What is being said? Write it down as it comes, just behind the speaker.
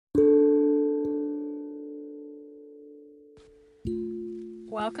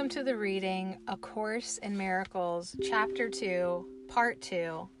Welcome to the reading A Course in Miracles, Chapter 2, Part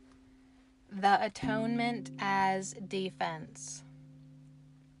 2, The Atonement as Defense.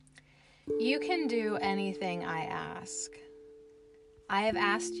 You can do anything I ask. I have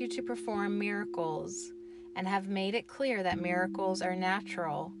asked you to perform miracles and have made it clear that miracles are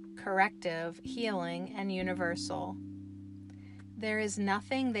natural, corrective, healing, and universal. There is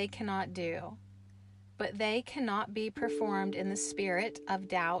nothing they cannot do, but they cannot be performed in the spirit of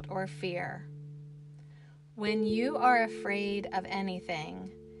doubt or fear. When you are afraid of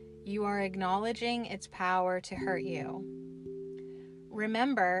anything, you are acknowledging its power to hurt you.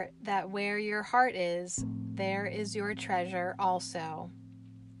 Remember that where your heart is, there is your treasure also.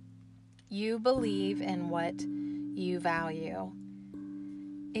 You believe in what you value.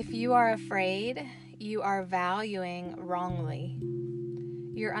 If you are afraid, you are valuing wrongly.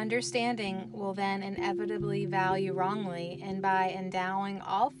 Your understanding will then inevitably value wrongly, and by endowing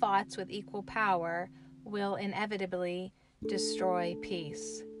all thoughts with equal power, will inevitably destroy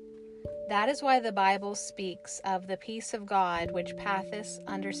peace. That is why the Bible speaks of the peace of God which passeth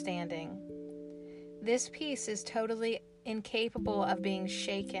understanding. This peace is totally incapable of being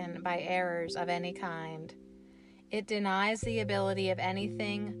shaken by errors of any kind. It denies the ability of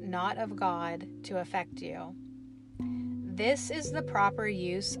anything not of God to affect you. This is the proper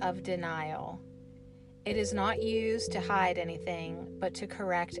use of denial. It is not used to hide anything, but to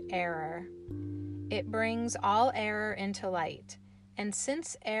correct error. It brings all error into light, and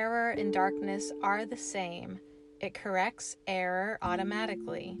since error and darkness are the same, it corrects error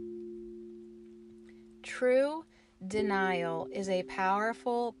automatically. True denial is a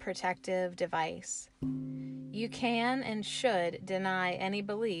powerful protective device. You can and should deny any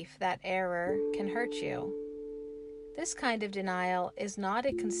belief that error can hurt you. This kind of denial is not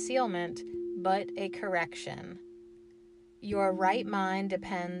a concealment, but a correction. Your right mind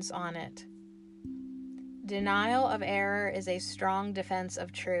depends on it. Denial of error is a strong defense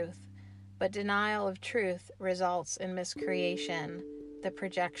of truth, but denial of truth results in miscreation, the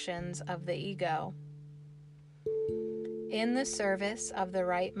projections of the ego. In the service of the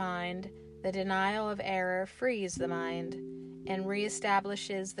right mind, the denial of error frees the mind and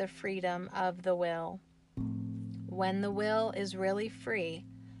reestablishes the freedom of the will. When the will is really free,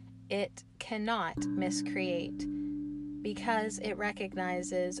 it cannot miscreate because it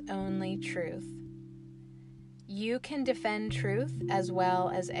recognizes only truth. You can defend truth as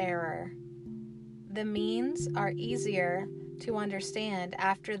well as error. The means are easier to understand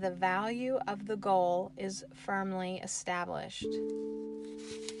after the value of the goal is firmly established.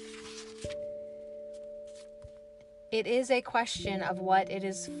 It is a question of what it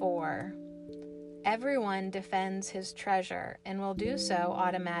is for. Everyone defends his treasure and will do so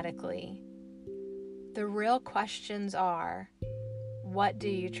automatically. The real questions are, what do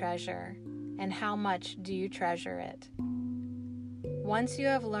you treasure, and how much do you treasure it? Once you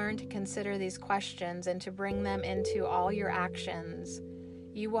have learned to consider these questions and to bring them into all your actions,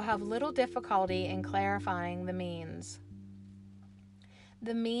 you will have little difficulty in clarifying the means.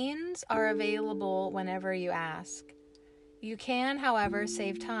 The means are available whenever you ask. You can, however,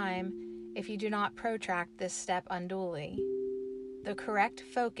 save time if you do not protract this step unduly. The correct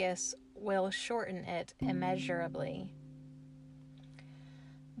focus will shorten it immeasurably.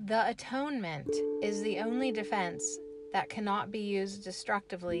 The atonement is the only defense that cannot be used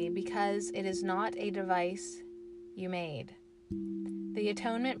destructively because it is not a device you made. The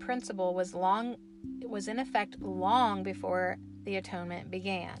atonement principle was in effect long before the atonement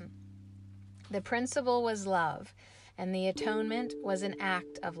began. The principle was love, and the atonement was an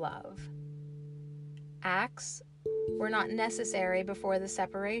act of love. Acts were not necessary before the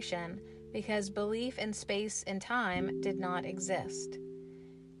separation because belief in space and time did not exist.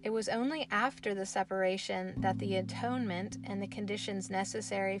 It was only after the separation that the atonement and the conditions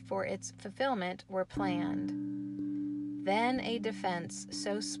necessary for its fulfillment were planned. Then a defense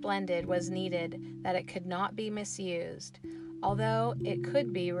so splendid was needed that it could not be misused, although it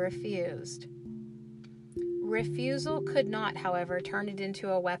could be refused. Refusal could not, however, turn it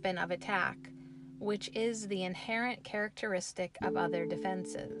into a weapon of attack, which is the inherent characteristic of other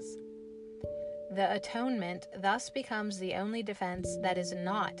defenses. The atonement thus becomes the only defense that is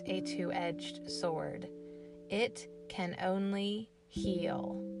not a two-edged sword. It can only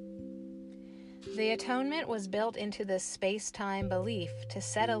heal. The atonement was built into the space-time belief to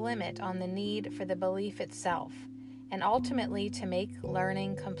set a limit on the need for the belief itself, and ultimately to make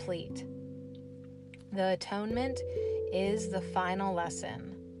learning complete. The atonement is the final lesson.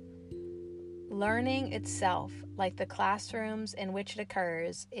 Learning itself, like the classrooms in which it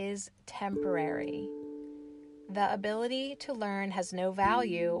occurs, is temporary. The ability to learn has no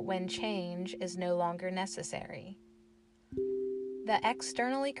value when change is no longer necessary. The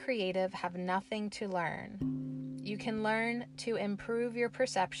externally creative have nothing to learn. You can learn to improve your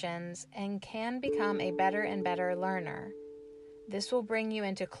perceptions and can become a better and better learner. This will bring you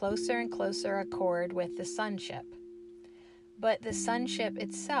into closer and closer accord with the sonship. But the sonship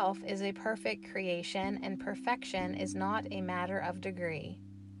itself is a perfect creation, and perfection is not a matter of degree.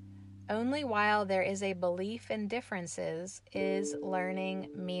 Only while there is a belief in differences is learning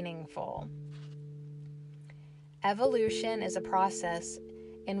meaningful. Evolution is a process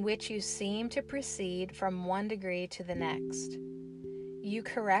in which you seem to proceed from one degree to the next. You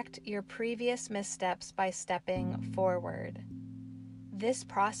correct your previous missteps by stepping forward. This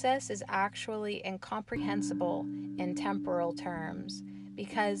process is actually incomprehensible in temporal terms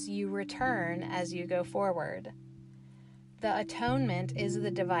because you return as you go forward. The atonement is the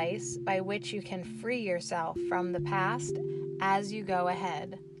device by which you can free yourself from the past as you go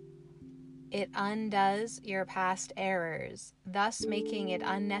ahead. It undoes your past errors, thus making it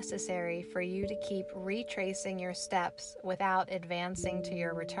unnecessary for you to keep retracing your steps without advancing to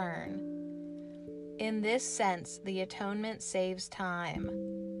your return. In this sense, the atonement saves time,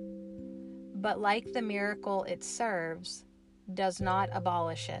 but like the miracle it serves, does not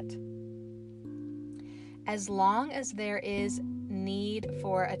abolish it. As long as there is need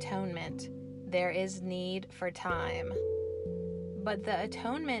for atonement, there is need for time. But the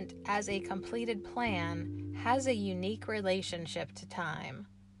atonement as a completed plan has a unique relationship to time.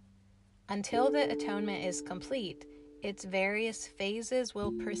 Until the atonement is complete, its various phases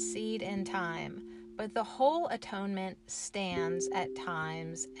will proceed in time, but the whole atonement stands at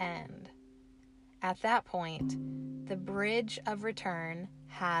time's end. At that point, the bridge of return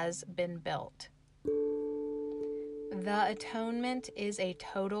has been built. The atonement is a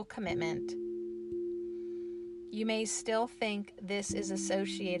total commitment. You may still think this is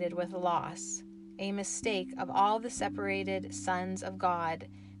associated with loss, a mistake of all the separated sons of God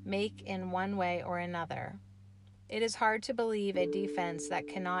make in one way or another. It is hard to believe a defense that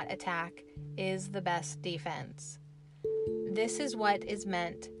cannot attack is the best defense. This is what is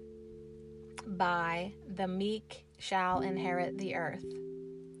meant by the meek shall inherit the earth.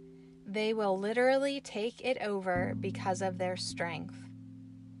 They will literally take it over because of their strength.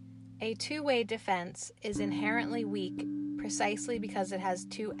 A two-way defense is inherently weak precisely because it has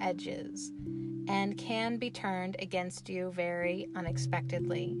two edges and can be turned against you very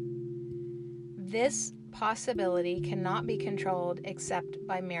unexpectedly. This possibility cannot be controlled except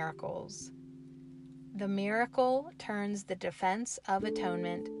by miracles. The miracle turns the defense of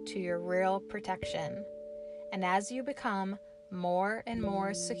atonement to your real protection, and as you become more and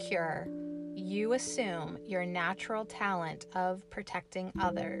more secure, you assume your natural talent of protecting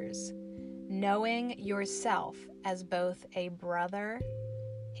others, knowing yourself as both a brother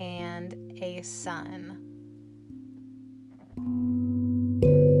and a son.